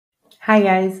Hi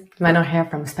guys, Manon here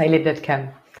from Spylead.com.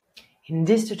 In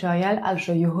this tutorial, I'll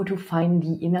show you how to find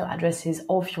the email addresses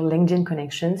of your LinkedIn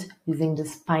connections using the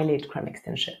Spylead Chrome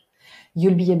extension.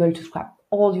 You'll be able to scrap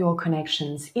all your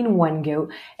connections in one go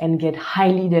and get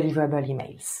highly deliverable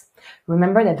emails.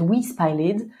 Remember that with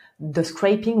Spylead, the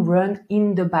scraping runs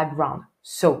in the background.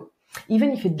 So even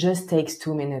if it just takes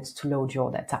 2 minutes to load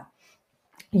your data,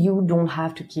 you don't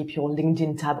have to keep your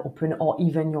LinkedIn tab open or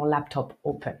even your laptop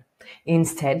open.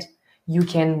 Instead, you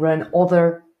can run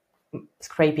other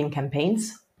scraping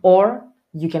campaigns, or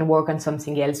you can work on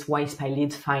something else while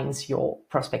Spylead finds your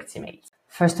prospects' emails.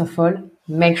 First of all,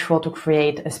 make sure to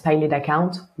create a Spylead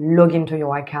account, log into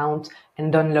your account,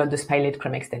 and download the Spylead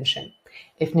Chrome extension.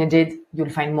 If needed,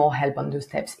 you'll find more help on those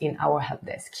steps in our help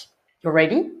desk. You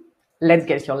ready? Let's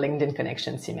get your LinkedIn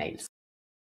connections emails.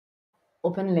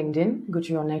 Open LinkedIn, go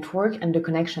to your network and the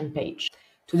connection page.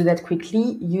 To do that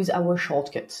quickly, use our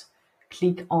shortcut.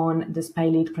 Click on the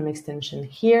Spylead Chrome extension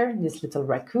here, this little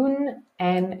raccoon,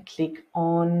 and click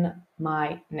on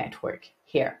My Network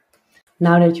here.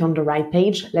 Now that you're on the right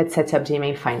page, let's set up the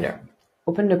email finder.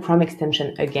 Open the Chrome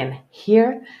extension again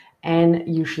here, and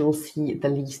you should see the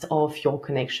list of your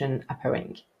connection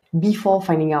appearing. Before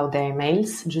finding out their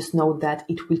emails, just note that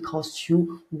it will cost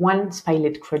you 1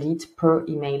 Spylead credit per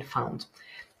email found.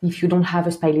 If you don't have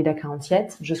a Spylead account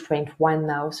yet, just create one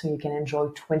now so you can enjoy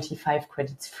 25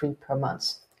 credits free per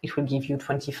month. It will give you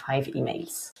 25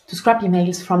 emails. To scrap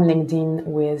emails from LinkedIn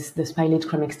with the Spylead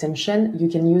Chrome extension, you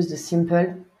can use the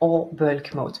simple or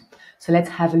bulk mode. So let's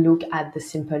have a look at the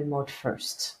simple mode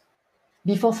first.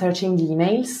 Before searching the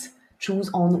emails, choose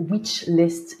on which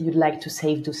list you'd like to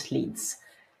save those leads.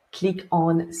 Click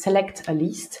on Select a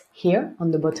List here on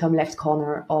the bottom left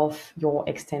corner of your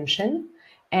extension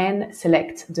and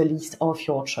select the list of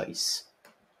your choice.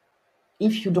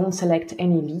 If you don't select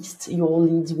any list, your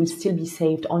leads will still be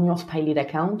saved on your Spylead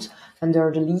account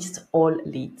under the list All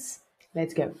Leads.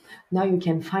 Let's go. Now you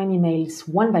can find emails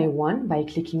one by one by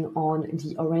clicking on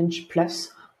the orange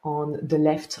plus on the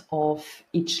left of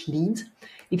each lead.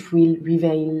 It will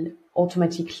reveal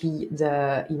automatically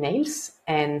the emails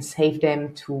and save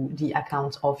them to the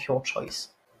account of your choice.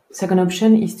 Second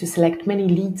option is to select many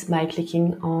leads by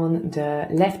clicking on the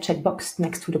left checkbox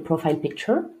next to the profile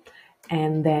picture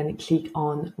and then click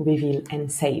on Reveal and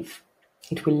Save.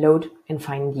 It will load and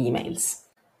find the emails.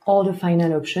 Or the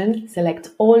final option, select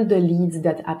all the leads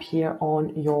that appear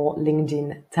on your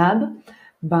LinkedIn tab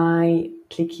by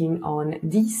clicking on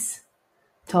this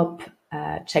top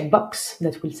checkbox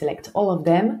that will select all of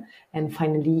them, and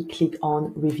finally click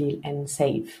on Reveal and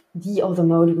Save. The other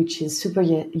mode, which is super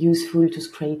useful to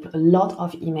scrape a lot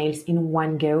of emails in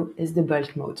one go, is the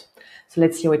bulk mode. So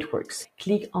let's see how it works.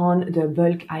 Click on the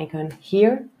bulk icon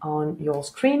here on your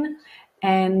screen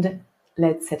and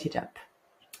let's set it up.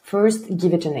 First,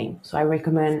 give it a name. So I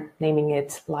recommend naming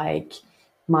it like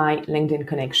My LinkedIn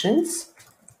Connections.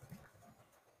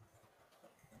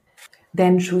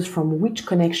 Then choose from which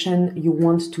connection you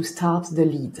want to start the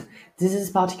lead. This is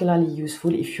particularly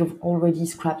useful if you've already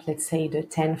scrapped, let's say, the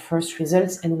 10 first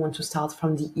results and want to start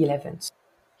from the 11th.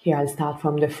 Here I'll start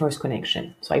from the first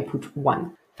connection, so I put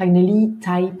 1. Finally,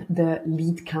 type the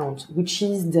lead count, which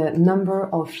is the number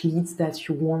of leads that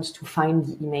you want to find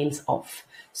the emails of.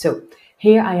 So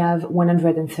here I have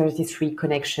 133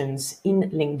 connections in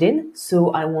LinkedIn,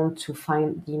 so I want to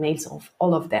find the emails of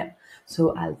all of them.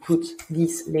 So I'll put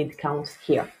this lead count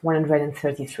here,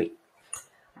 133.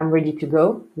 I'm ready to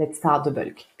go. Let's start the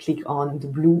bulk. Click on the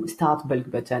blue Start Bulk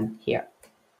button here.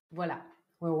 Voila,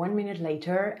 we're 1 minute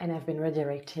later and I've been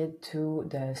redirected to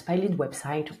the Spylead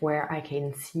website where I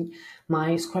can see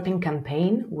my scrapping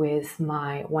campaign with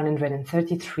my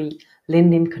 133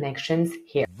 LinkedIn connections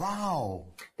here. Wow!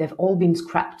 They've all been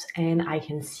scrapped and I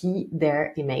can see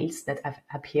their emails that have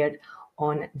appeared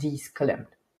on this column.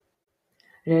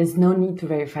 There is no need to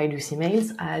verify those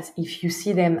emails, as if you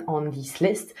see them on this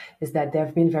list, is that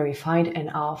they've been verified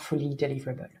and are fully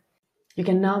deliverable. You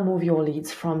can now move your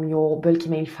leads from your bulk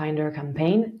email finder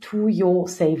campaign to your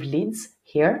saved leads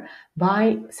here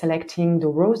by selecting the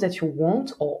rows that you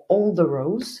want or all the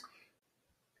rows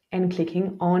and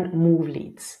clicking on Move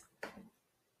Leads.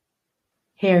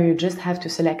 Here you just have to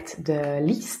select the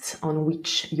list on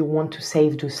which you want to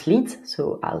save those leads.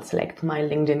 So I'll select my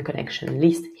LinkedIn connection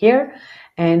list here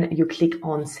and you click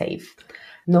on Save.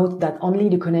 Note that only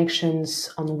the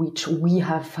connections on which we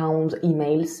have found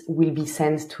emails will be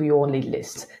sent to your lead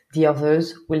list. The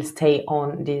others will stay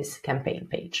on this campaign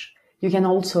page. You can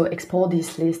also export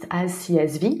this list as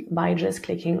CSV by just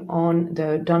clicking on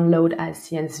the Download as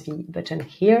CSV button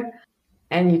here.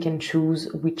 and you can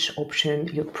choose which option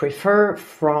you prefer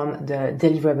from the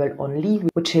deliverable only,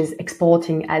 which is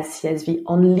exporting as CSV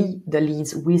only the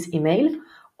leads with email,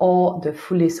 or the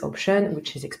full list option,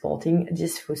 which is exporting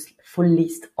this full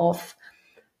list of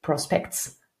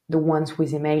prospects, the ones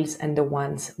with emails and the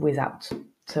ones without.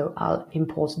 So I'll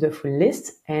import the full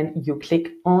list and you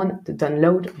click on the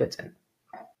download button.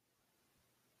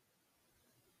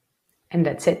 And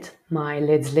that's it. My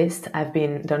leads list have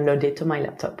been downloaded to my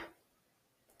laptop.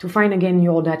 To find again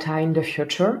your data in the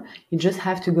future, you just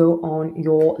have to go on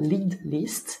your lead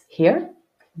list here,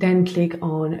 then click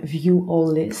on View All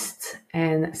Lists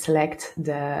and select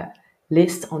the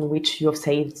list on which you've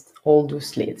saved all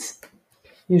those leads.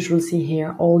 You should see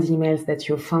here all the emails that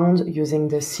you found using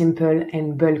the simple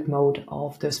and bulk mode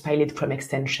of the Spylead Chrome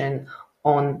extension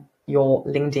on your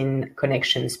LinkedIn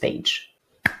connections page.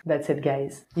 That's it,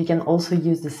 guys. You can also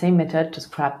use the same method to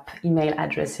scrap email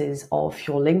addresses of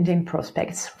your LinkedIn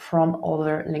prospects from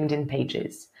other LinkedIn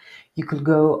pages. You could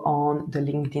go on the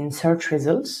LinkedIn search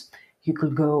results. You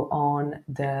could go on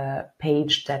the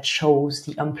page that shows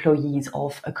the employees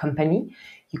of a company.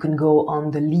 You can go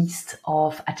on the list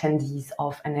of attendees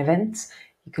of an event.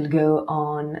 You could go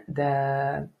on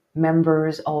the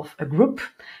members of a group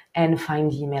and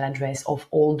find the email address of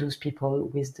all those people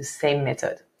with the same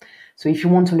method. So if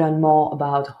you want to learn more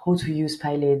about how to use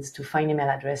Spylead to find email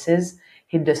addresses,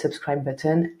 hit the subscribe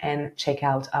button and check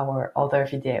out our other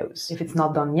videos. If it's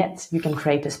not done yet, you can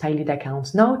create a Spylead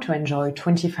account now to enjoy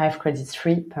 25 credits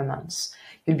free per month.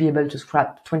 You'll be able to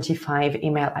scrap 25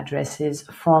 email addresses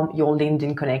from your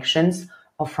LinkedIn connections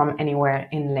or from anywhere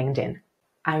in LinkedIn.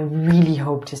 I really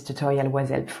hope this tutorial was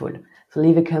helpful. So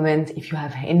leave a comment if you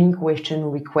have any question,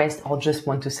 request, or just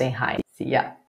want to say hi. See ya!